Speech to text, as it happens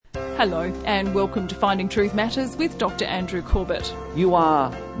Hello, and welcome to Finding Truth Matters with Dr. Andrew Corbett. You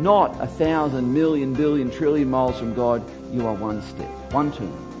are not 1,000 million billion trillion miles from God. You are one step, one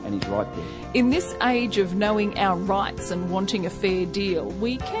turn, and He's right there. In this age of knowing our rights and wanting a fair deal,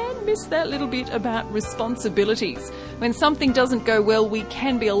 we can miss that little bit about responsibilities. When something doesn't go well, we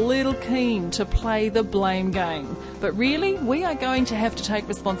can be a little keen to play the blame game. But really, we are going to have to take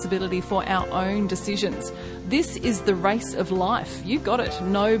responsibility for our own decisions. This is the race of life. You got it.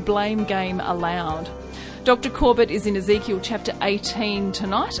 No blame game allowed. Dr. Corbett is in Ezekiel chapter 18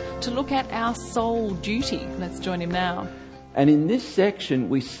 tonight to look at our sole duty. Let's join him now. And in this section,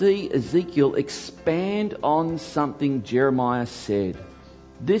 we see Ezekiel expand on something Jeremiah said.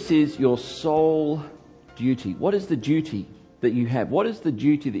 This is your sole duty. What is the duty that you have? What is the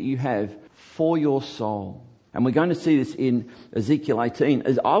duty that you have for your soul? And we're going to see this in Ezekiel 18.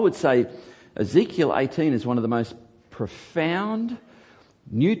 As I would say, Ezekiel 18 is one of the most profound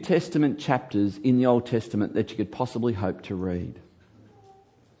New Testament chapters in the Old Testament that you could possibly hope to read.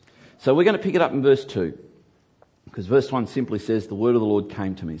 So we're going to pick it up in verse 2. Because verse 1 simply says, the word of the Lord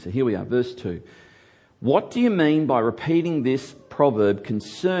came to me. So here we are, verse 2. What do you mean by repeating this proverb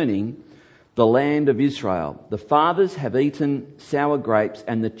concerning the land of Israel? The fathers have eaten sour grapes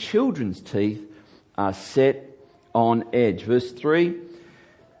and the children's teeth are set on edge. Verse 3.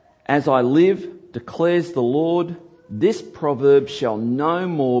 As I live, declares the Lord, this proverb shall no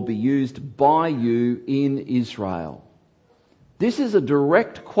more be used by you in Israel. This is a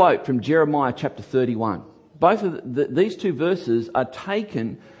direct quote from Jeremiah chapter 31. Both of these two verses are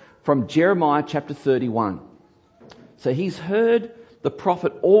taken from Jeremiah chapter 31. So he's heard the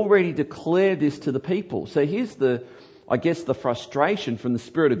prophet already declare this to the people. So here's the frustration from the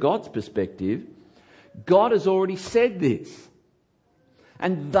Spirit of God's perspective. God has already said this.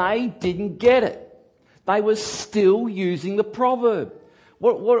 And they didn't get it. They were still using the proverb.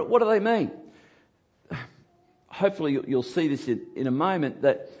 What do they mean? Hopefully you'll see this in a moment,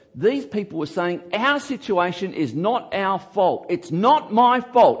 that these people were saying, our situation is not our fault. It's not my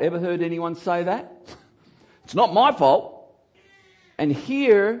fault. Ever heard anyone say that? It's not my fault. And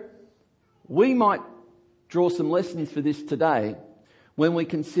here, we might draw some lessons for this today when we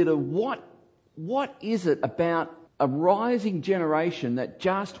consider what is it about a rising generation that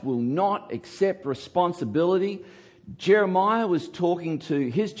just will not accept responsibility. Jeremiah was talking to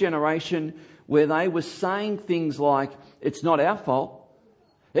his generation where they were saying things like, it's not our fault.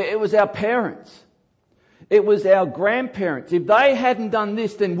 It was our parents. It was our grandparents. If they hadn't done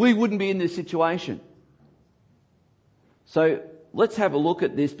this, then we wouldn't be in this situation. So let's have a look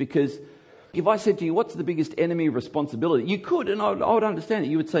at this, because if I said to you, what's the biggest enemy of responsibility? You could, and I would understand it.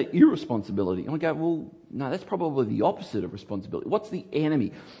 You would say irresponsibility. And I go, well, no, that's probably the opposite of responsibility. What's the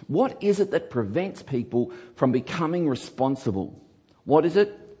enemy? What is it that prevents people from becoming responsible? What is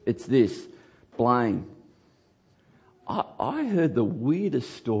it? It's this: blame. I heard the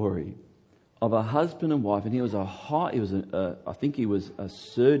weirdest story of a husband and wife, and I think he was a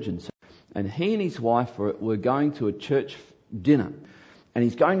surgeon, and he and his wife were going to a church dinner, and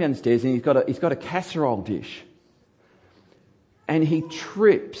he's going downstairs and he's got a casserole dish, and he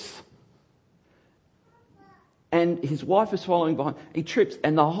trips, and his wife is following behind. He trips,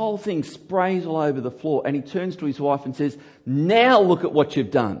 and the whole thing sprays all over the floor, and he turns to his wife and says, "Now look at what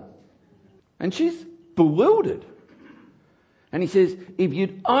you've done," and she's bewildered. And he says, if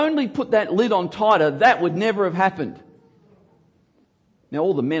you'd only put that lid on tighter, that would never have happened. Now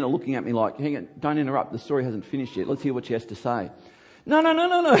all the men are looking at me like, hang on, don't interrupt, the story hasn't finished yet. Let's hear what she has to say. No.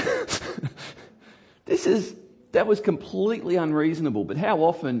 That was completely unreasonable. But how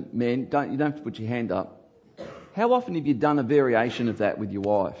often, men, you don't have to put your hand up. How often have you done a variation of that with your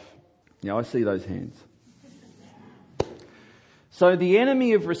wife? Now I see those hands. So the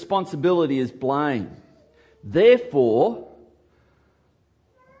enemy of responsibility is blame. Therefore,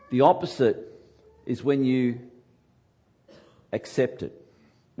 the opposite is when you accept it,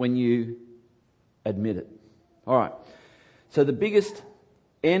 when you admit it. All right. So the biggest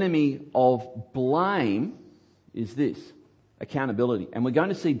enemy of blame is this: accountability. And we're going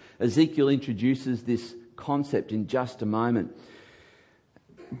to see Ezekiel introduces this concept in just a moment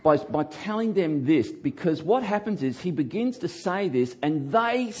by telling them this, because what happens is he begins to say this, and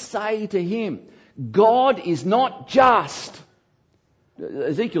they say to him, God is not just.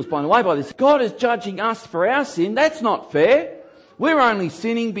 Ezekiel's blown away by this. God is judging us for our sin. That's not fair. We're only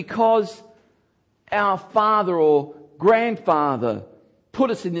sinning because our father or grandfather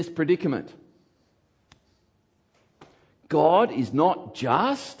put us in this predicament. God is not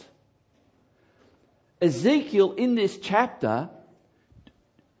just. Ezekiel in this chapter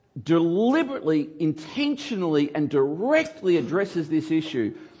deliberately, intentionally and directly addresses this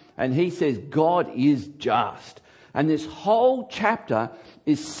issue. And he says God is just. And this whole chapter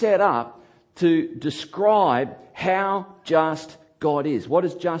is set up to describe how just God is. What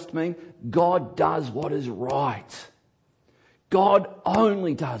does just mean? God does what is right. God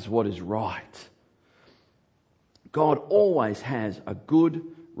only does what is right. God always has a good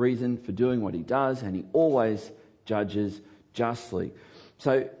reason for doing what he does, and he always judges justly.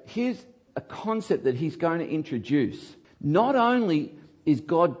 So here's a concept that he's going to introduce. Not only is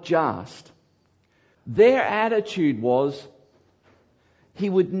God just, their attitude was he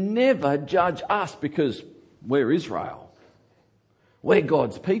would never judge us because we're Israel. We're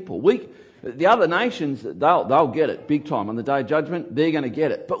God's people. The other nations, they'll get it big time. On the day of judgment, they're going to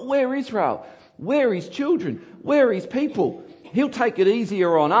get it. But we're Israel. We're his children. We're his people. He'll take it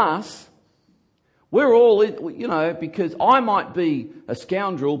easier on us. We're all in, because I might be a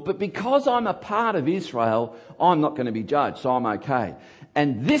scoundrel, but because I'm a part of Israel, I'm not going to be judged, so I'm okay.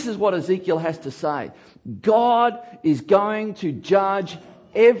 And this is what Ezekiel has to say. God is going to judge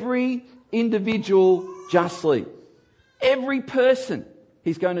every individual justly. Every person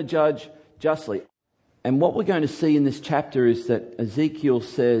he's going to judge justly. And what we're going to see in this chapter is that Ezekiel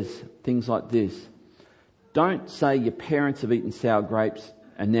says things like this. Don't say your parents have eaten sour grapes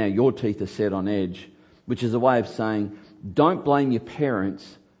and now your teeth are set on edge, which is a way of saying don't blame your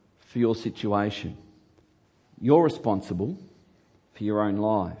parents for your situation. You're responsible for your own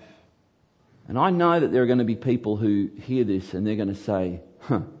life. And I know that there are going to be people who hear this and they're going to say,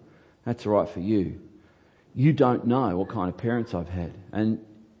 that's all right for you. You don't know what kind of parents I've had. And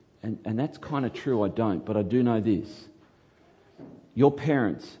that's kind of true, I don't. But I do know this. Your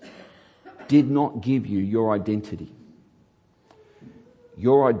parents did not give you your identity.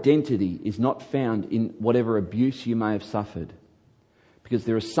 Your identity is not found in whatever abuse you may have suffered. Because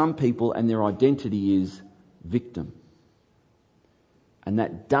there are some people and their identity is victim. And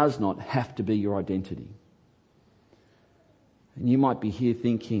that does not have to be your identity. And you might be here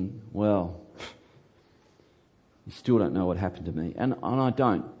thinking, well, you still don't know what happened to me. And I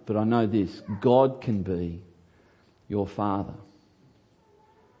don't, but I know this. God can be your Father.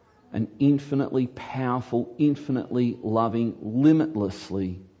 An infinitely powerful, infinitely loving,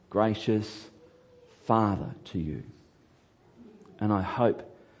 limitlessly gracious Father to you. And I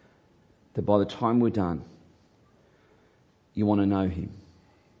hope that by the time we're done, you want to know him.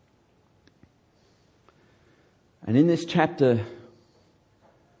 And in this chapter,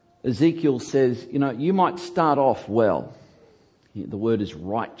 Ezekiel says, you might start off well. The word is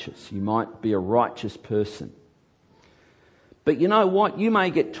righteous. You might be a righteous person. But you know what? You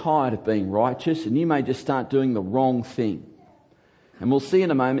may get tired of being righteous and you may just start doing the wrong thing. And we'll see in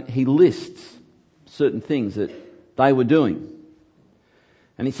a moment, he lists certain things that they were doing.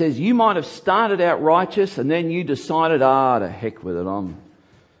 And he says, you might have started out righteous and then you decided, to heck with it. I'm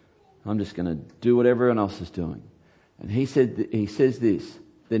just going to do what everyone else is doing. And he says this,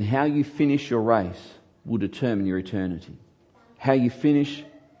 then how you finish your race will determine your eternity. How you finish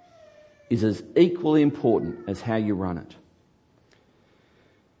is as equally important as how you run it.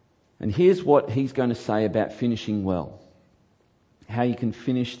 And here's what he's going to say about finishing well. How you can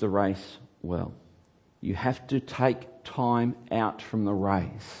finish the race well. You have to take time out from the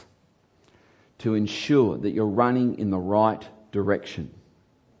race to ensure that you're running in the right direction.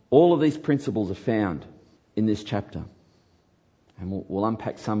 All of these principles are found in this chapter. And we'll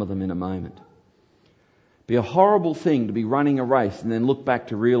unpack some of them in a moment. It'd be a horrible thing to be running a race and then look back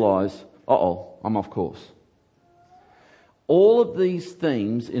to realise, I'm off course. All of these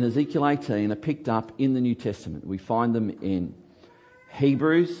themes in Ezekiel 18 are picked up in the New Testament. We find them in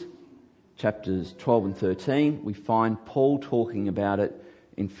Hebrews chapters 12 and 13. We find Paul talking about it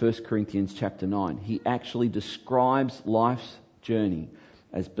in 1 Corinthians chapter 9. He actually describes life's journey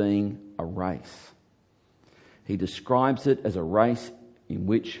as being a race. He describes it as a race in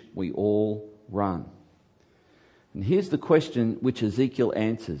which we all run. And here's the question which Ezekiel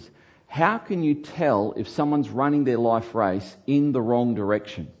answers. How can you tell if someone's running their life race in the wrong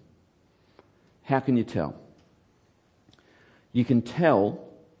direction? How can you tell? You can tell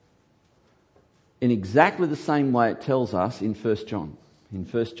in exactly the same way it tells us in 1 John. In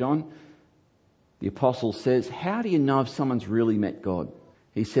 1 John, the apostle says, how do you know if someone's really met God?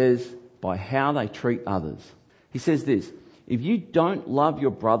 He says, by how they treat others. He says this, if you don't love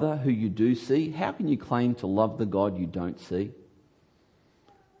your brother who you do see, how can you claim to love the God you don't see?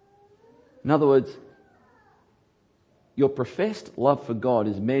 In other words, your professed love for God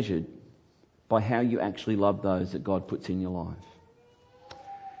is measured by how you actually love those that God puts in your life.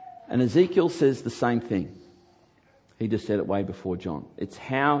 And Ezekiel says the same thing. He just said it way before John. It's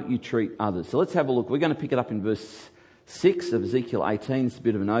how you treat others. So let's have a look. We're going to pick it up in verse 6 of Ezekiel 18. It's a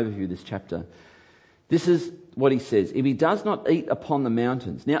bit of an overview of this chapter. This is what he says. If he does not eat upon the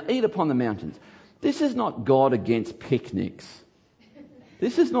mountains. Now, eat upon the mountains. This is not God against picnics.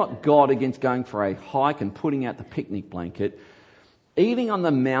 This is not God against going for a hike and putting out the picnic blanket. Eating on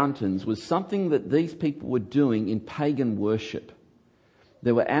the mountains was something that these people were doing in pagan worship.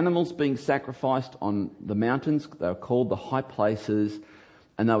 There were animals being sacrificed on the mountains. They were called the high places.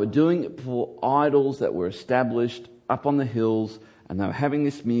 And they were doing it for idols that were established up on the hills. And they were having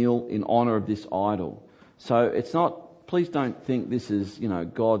this meal in honour of this idol. So it's not, please don't think this is,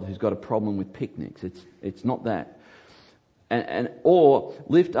 God who's got a problem with picnics. It's not that. Or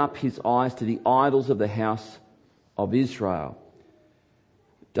lift up his eyes to the idols of the house of Israel.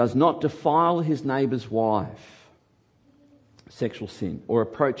 Does not defile his neighbour's wife, sexual sin, or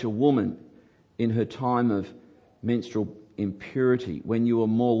approach a woman in her time of menstrual impurity, when you are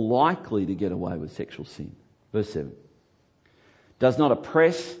more likely to get away with sexual sin. Verse 7. Does not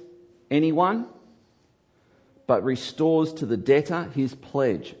oppress anyone, but restores to the debtor his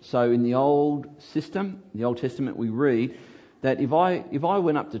pledge. So in the old system, the Old Testament, we read that if I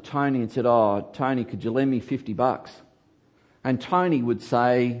went up to Tony and said, "Oh, Tony, could you lend me $50? And Tony would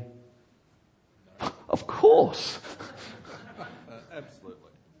say, "Of course." Absolutely.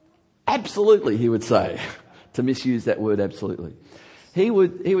 Absolutely, he would say, to misuse that word absolutely. He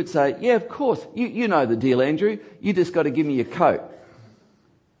would say, "Yeah, of course. You know the deal, Andrew. You just got to give me your coat.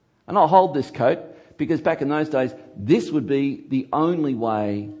 And I'll hold this coat," because back in those days, this would be the only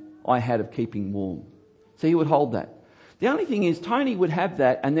way I had of keeping warm. So he would hold that. The only thing is, Tony would have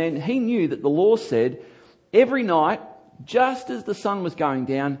that, and then he knew that the law said every night, just as the sun was going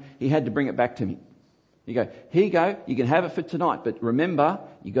down, he had to bring it back to me. You go, "Here you go, you can have it for tonight, but remember,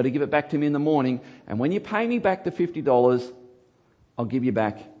 you've got to give it back to me in the morning, and when you pay me back the $50, I'll give you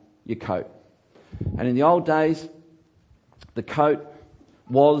back your coat." And in the old days, the coat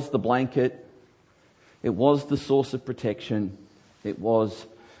was the blanket, it was the source of protection, it was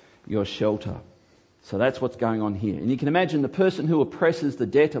your shelter. So that's what's going on here. And you can imagine the person who oppresses the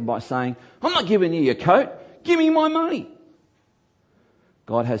debtor by saying, "I'm not giving you your coat, give me my money."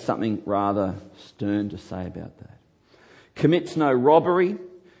 God has something rather stern to say about that. Commits no robbery,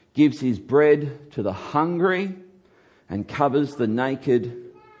 gives his bread to the hungry, and covers the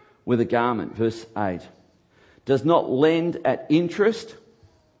naked with a garment. Verse 8. Does not lend at interest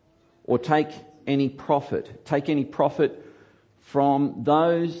or take any profit. Take any profit from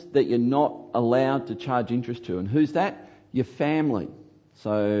those that you're not allowed to charge interest to. And who's that? Your family.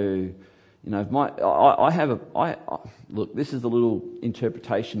 So, look, this is a little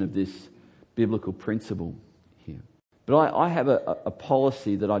interpretation of this biblical principle here. But I have a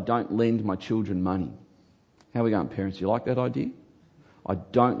policy that I don't lend my children money. How are we going, parents? You like that idea? I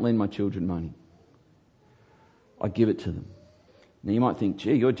don't lend my children money. I give it to them. Now you might think,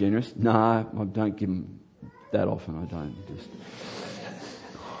 "Gee, you're generous." No, I don't give them that often. I don't.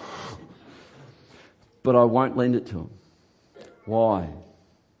 But I won't lend it to them. Why?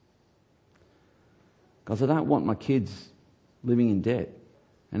 Because I don't want my kids living in debt.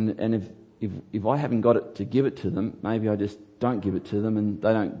 And if I haven't got it to give it to them, maybe I just don't give it to them and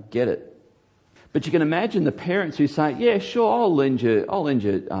they don't get it. But you can imagine the parents who say, "Yeah, sure, I'll lend you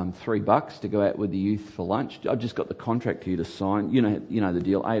 $3 to go out with the youth for lunch. I've just got the contract for you to sign. You know the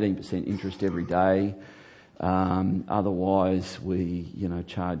deal, 18% interest every day. Otherwise, we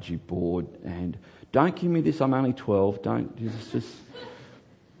charge you board. And don't give me this. I'm only 12. Don't just."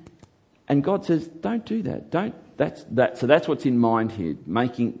 And God says, "Don't do that. Don't. That. So that's what's in mind here.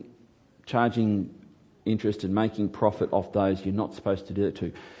 Charging interest and making profit off those you're not supposed to do it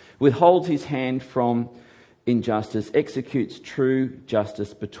to. Withholds his hand from injustice, executes true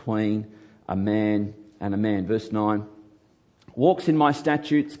justice between a man and a man." Verse 9. Walks in my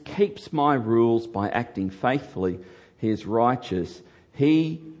statutes, keeps my rules by acting faithfully. He is righteous.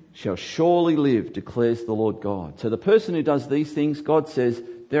 He shall surely live, declares the Lord God. So the person who does these things, God says,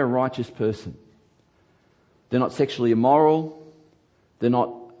 they're a righteous person. They're not sexually immoral. They're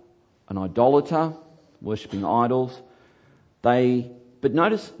not an idolater, worshipping idols. But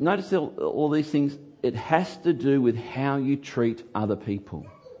notice all these things, it has to do with how you treat other people.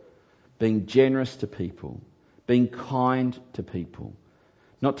 Being generous to people. Being kind to people.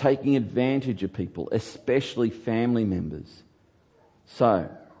 Not taking advantage of people, especially family members. So,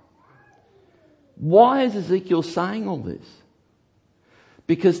 why is Ezekiel saying all this?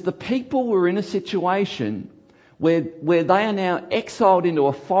 Because the people were in a situation where they are now exiled into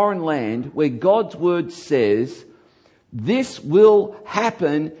a foreign land where God's word says, "This will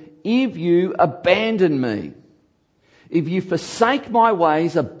happen if you abandon me. If you forsake my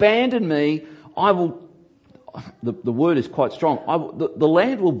ways, abandon me, I the word is quite strong. The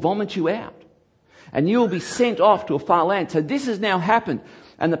land will vomit you out. And you will be sent off to a far land. So this has now happened.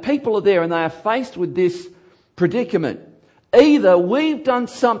 And the people are there and they are faced with this predicament. Either we've done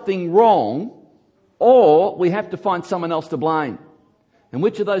something wrong or we have to find someone else to blame. And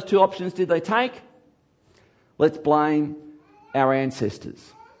which of those two options did they take? Let's blame our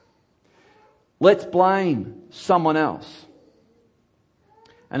ancestors. Let's blame someone else.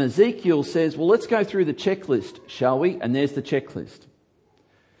 And Ezekiel says, well, let's go through the checklist, shall we? And there's the checklist.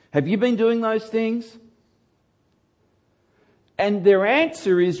 Have you been doing those things? And their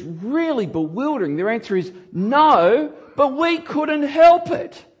answer is really bewildering. Their answer is no, but we couldn't help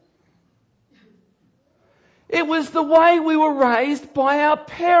it. It was the way we were raised by our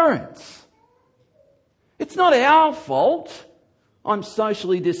parents. It's not our fault I'm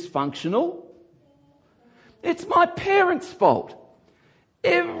socially dysfunctional. It's my parents' fault.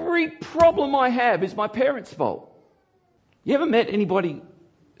 Every problem I have is my parents' fault. You ever met anybody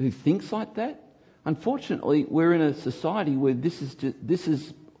who thinks like that? Unfortunately, we're in a society where this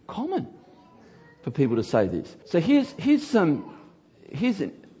is common for people to say this. So here's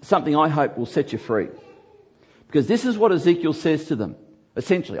something I hope will set you free. Because this is what Ezekiel says to them.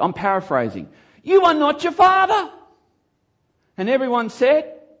 Essentially, I'm paraphrasing. You are not your father. And everyone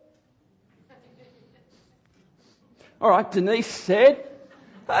said, all right, Denise said,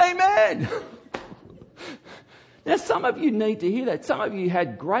 amen. Now, some of you need to hear that. Some of you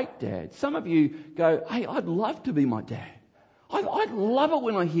had great dads. Some of you go, hey, I'd love to be my dad. I'd love it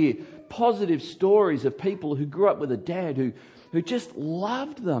when I hear positive stories of people who grew up with a dad who just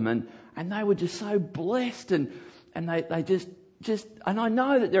loved them and they were just so blessed and they just and I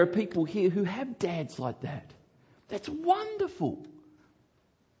know that there are people here who have dads like that. That's wonderful.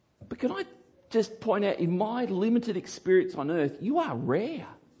 But can I just point out, in my limited experience on earth, you are rare.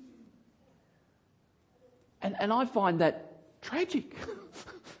 And I find that tragic.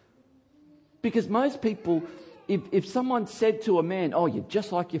 Because most people, if someone said to a man, oh, you're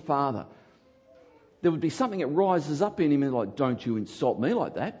just like your father, there would be something that rises up in him and like, don't you insult me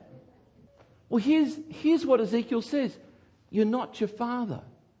like that. Well, here's what Ezekiel says. You're not your father.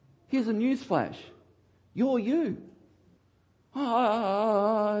 Here's a newsflash. You're you.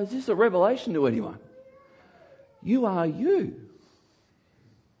 Is this a revelation to anyone? You are you.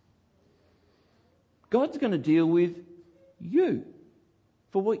 God's going to deal with you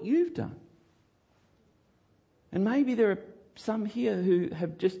for what you've done. And maybe there are some here who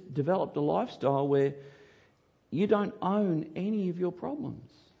have just developed a lifestyle where you don't own any of your problems.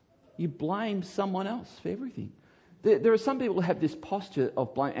 You blame someone else for everything. There are some people who have this posture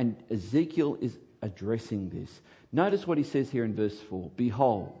of blame, and Ezekiel is addressing this. Notice what he says here in verse 4.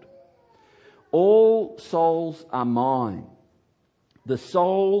 Behold, all souls are mine. The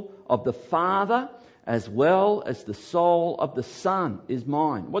soul of the Father as well as the soul of the Son is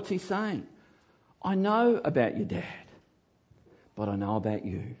mine. What's he saying? I know about your dad, but I know about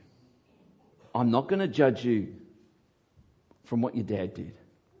you. I'm not going to judge you from what your dad did.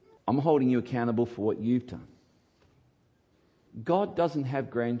 I'm holding you accountable for what you've done. God doesn't have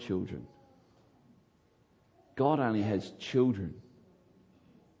grandchildren. God only has children.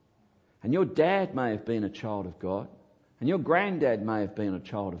 And your dad may have been a child of God, and your granddad may have been a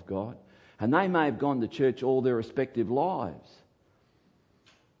child of God, and they may have gone to church all their respective lives.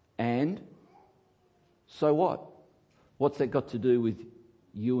 And so what? What's that got to do with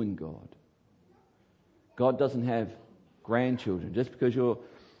you and God? God doesn't have grandchildren. Just because your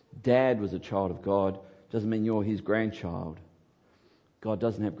dad was a child of God doesn't mean you're his grandchild. God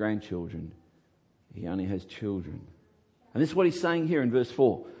doesn't have grandchildren. He only has children. And this is what he's saying here in verse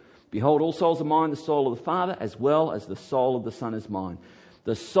 4. Behold, all souls are mine, the soul of the Father, as well as the soul of the Son is mine.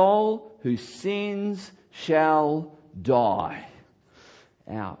 The soul who sins shall die.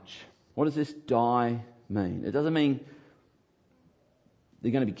 Ouch. What does this die mean? It doesn't mean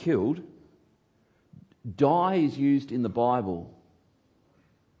they're going to be killed. Die is used in the Bible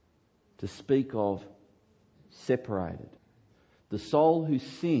to speak of separated. The soul who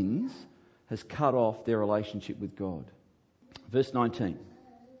sins has cut off their relationship with God. Verse 19.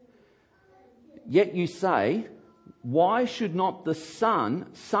 Yet you say, why should not the Son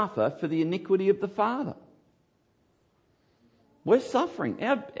suffer for the iniquity of the Father? We're suffering.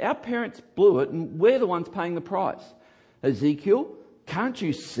 Our parents blew it and we're the ones paying the price. Ezekiel, can't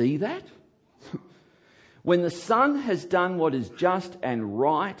you see that? When the Son has done what is just and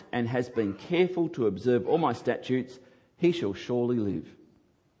right and has been careful to observe all my statutes, he shall surely live.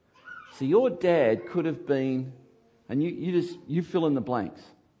 See, your dad could have been, and you fill in the blanks,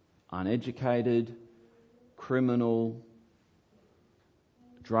 uneducated, criminal,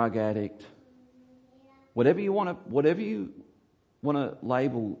 drug addict, Whatever you want to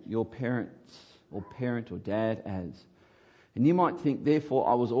label your parents or parent or dad as. And you might think, therefore,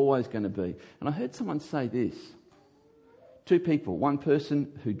 I was always going to be. And I heard someone say this. Two people, one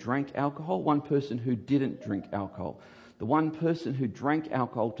person who drank alcohol, one person who didn't drink alcohol. The one person who drank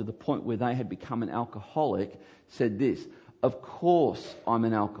alcohol to the point where they had become an alcoholic said this, of course I'm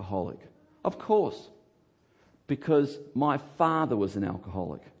an alcoholic. Of course. Because my father was an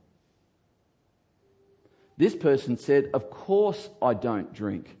alcoholic. This person said, of course I don't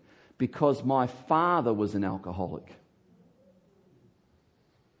drink because my father was an alcoholic.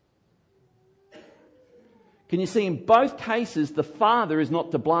 Can you see in both cases the father is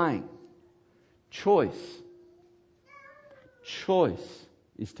not to blame? Choice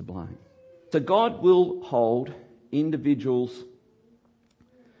is to blame. So God will hold individuals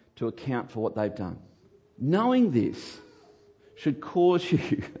to account for what they've done. Knowing this should cause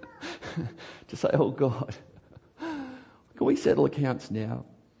you to say, oh God, can we settle accounts now?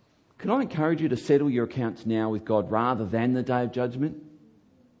 Can I encourage you to settle your accounts now with God rather than the day of judgment?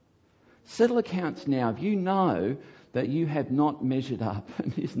 Settle accounts now if you know that you have not measured up.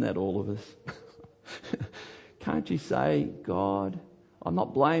 And isn't that all of us? Can't you say, God, I'm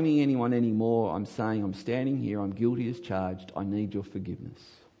not blaming anyone anymore. I'm saying I'm standing here. I'm guilty as charged. I need your forgiveness.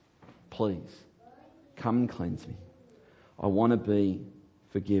 Please, come and cleanse me. I want to be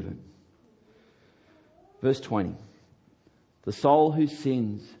forgiven. Verse 20. The soul who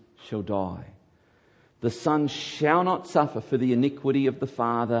sins shall die. The Son shall not suffer for the iniquity of the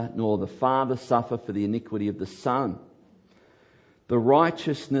Father, nor the Father suffer for the iniquity of the Son. The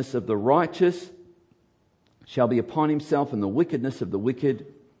righteousness of the righteous shall be upon himself, and the wickedness of the wicked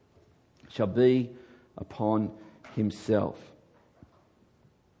shall be upon himself.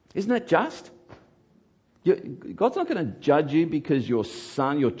 Isn't that just? God's not going to judge you because your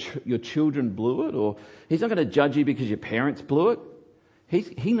son, your children blew it, or He's not going to judge you because your parents blew it.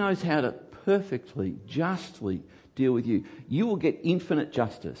 He knows how to perfectly, justly deal with you. You will get infinite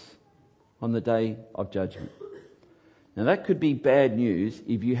justice on the day of judgment. Now that could be bad news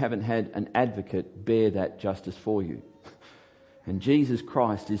if you haven't had an advocate bear that justice for you. And Jesus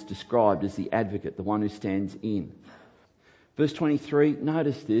Christ is described as the advocate, the one who stands in. Verse 23,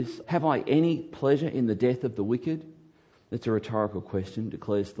 notice this. Have I any pleasure in the death of the wicked? That's a rhetorical question,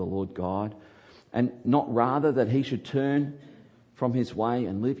 declares the Lord God. And not rather that he should turn from his way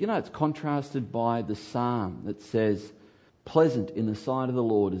and live. You know, it's contrasted by the psalm that says, pleasant in the sight of the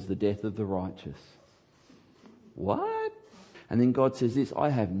Lord is the death of the righteous. What? And then God says this, I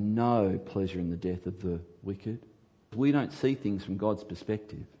have no pleasure in the death of the wicked. We don't see things from God's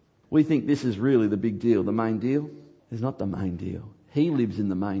perspective. We think this is really the big deal, the main deal. It's not the main deal. He lives in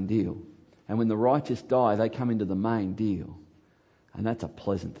the main deal. And when the righteous die, they come into the main deal. And that's a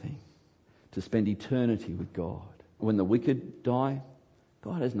pleasant thing, to spend eternity with God. When the wicked die,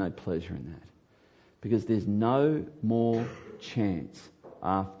 God has no pleasure in that. Because there's no more chance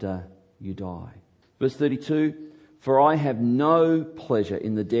after you die. Verse 32, for I have no pleasure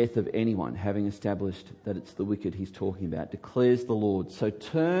in the death of anyone, having established that it's the wicked he's talking about, declares the Lord. So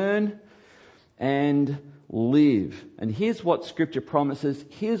turn and live. And here's what Scripture promises.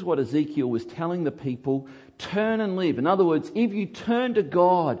 Here's what Ezekiel was telling the people. Turn and live. In other words, if you turn to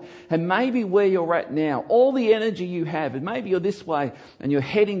God, and maybe where you're at now, all the energy you have, and maybe you're this way and you're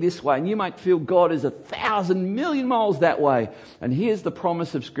heading this way, and you might feel God is 1,000 million miles that way. And here's the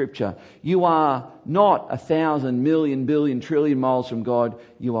promise of Scripture. You are not 1,000 million, billion, trillion miles from God.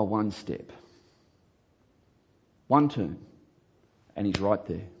 You are one step. One turn. And He's right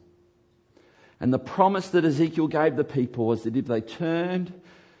there. And the promise that Ezekiel gave the people was that if they turned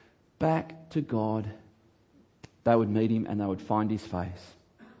back to God, they would meet Him and they would find His face.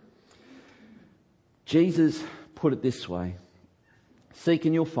 Jesus put it this way. Seek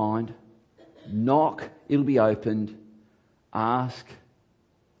and you'll find. Knock, it'll be opened. Ask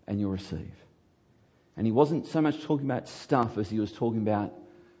and you'll receive. And He wasn't so much talking about stuff as He was talking about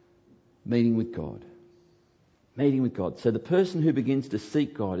meeting with God. Meeting with God. So the person who begins to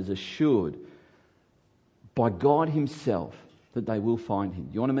seek God is assured by God Himself that they will find Him.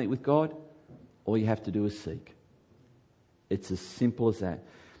 You want to meet with God? All you have to do is seek. It's as simple as that.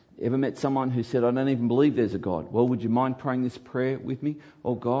 Ever met someone who said, I don't even believe there's a God? Well, would you mind praying this prayer with me?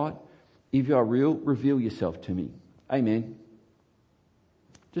 Oh God, if you are real, reveal yourself to me. Amen.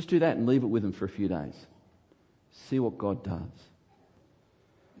 Just do that and leave it with them for a few days. See what God does.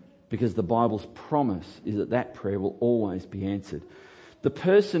 Because the Bible's promise is that that prayer will always be answered. The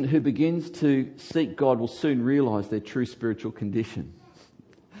person who begins to seek God will soon realise their true spiritual condition.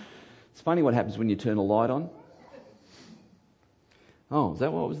 It's funny what happens when you turn a light on. Oh, is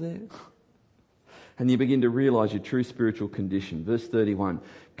that what was there? And you begin to realise your true spiritual condition. Verse 31,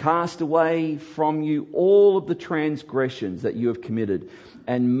 cast away from you all of the transgressions that you have committed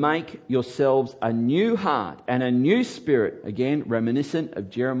and make yourselves a new heart and a new spirit. Again, reminiscent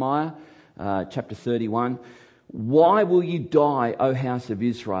of Jeremiah chapter 31. Why will you die, O house of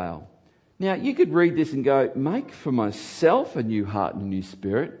Israel? Now, you could read this and go, make for myself a new heart and a new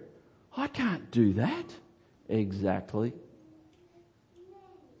spirit. I can't do that. Exactly.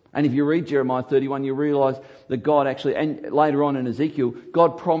 And if you read Jeremiah 31, you realise that God actually, and later on in Ezekiel,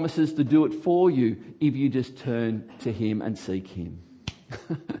 God promises to do it for you if you just turn to Him and seek Him.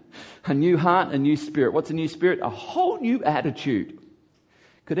 A new heart, a new spirit. What's a new spirit? A whole new attitude.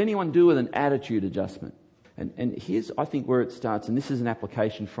 Could anyone do with an attitude adjustment? And here's, I think, where it starts, and this is an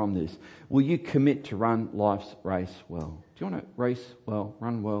application from this. Will you commit to run life's race well? Do you want to race well,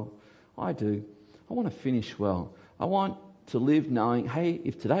 run well? I do. I want to finish well. I want to live knowing, hey,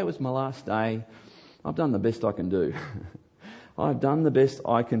 if today was my last day, I've done the best I can do. I've done the best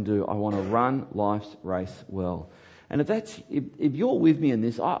I can do. I want to run life's race well. And if you're with me in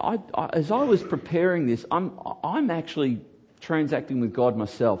this, as I was preparing this, I'm actually transacting with God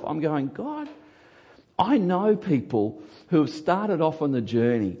myself. I'm going, God, I know people who have started off on the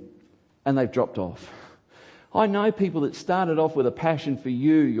journey and they've dropped off. I know people that started off with a passion for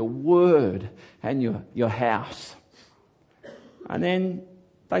you, your word, and your house. And then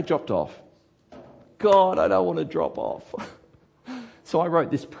they dropped off. God, I don't want to drop off. So I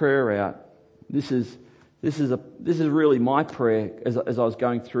wrote this prayer out. This is really my prayer as I was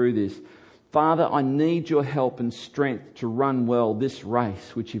going through this. Father, I need your help and strength to run well this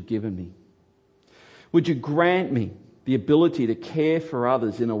race which you've given me. Would you grant me the ability to care for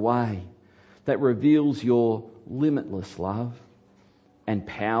others in a way that reveals your limitless love and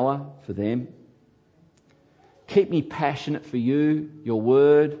power for them? Keep me passionate for you, your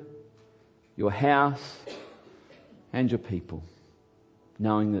word, your house, and your people,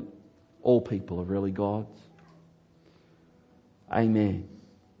 knowing that all people are really God's. Amen.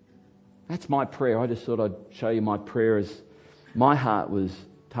 That's my prayer. I just thought I'd show you my prayer as my heart was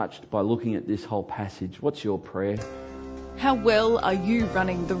touched by looking at this whole passage. What's your prayer? How well are you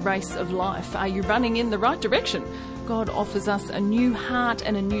running the race of life? Are you running in the right direction? God offers us a new heart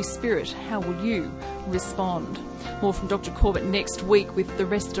and a new spirit. How will you respond? More from Dr. Corbett next week with the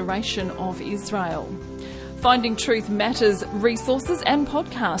restoration of Israel. Finding Truth Matters resources and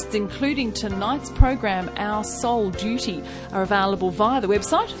podcasts, including tonight's program, Our Soul Duty, are available via the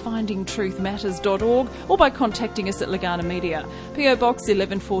website findingtruthmatters.org or by contacting us at Legana Media. PO Box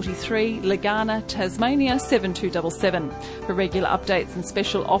 1143, Legana, Tasmania 7277. For regular updates and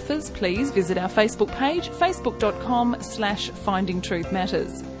special offers, please visit our Facebook page,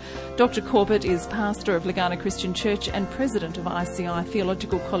 facebook.com/findingtruthmatters. Dr. Corbett is pastor of Legana Christian Church and president of ICI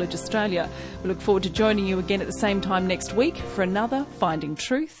Theological College Australia. We look forward to joining you again at the same time next week for another Finding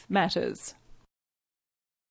Truth Matters.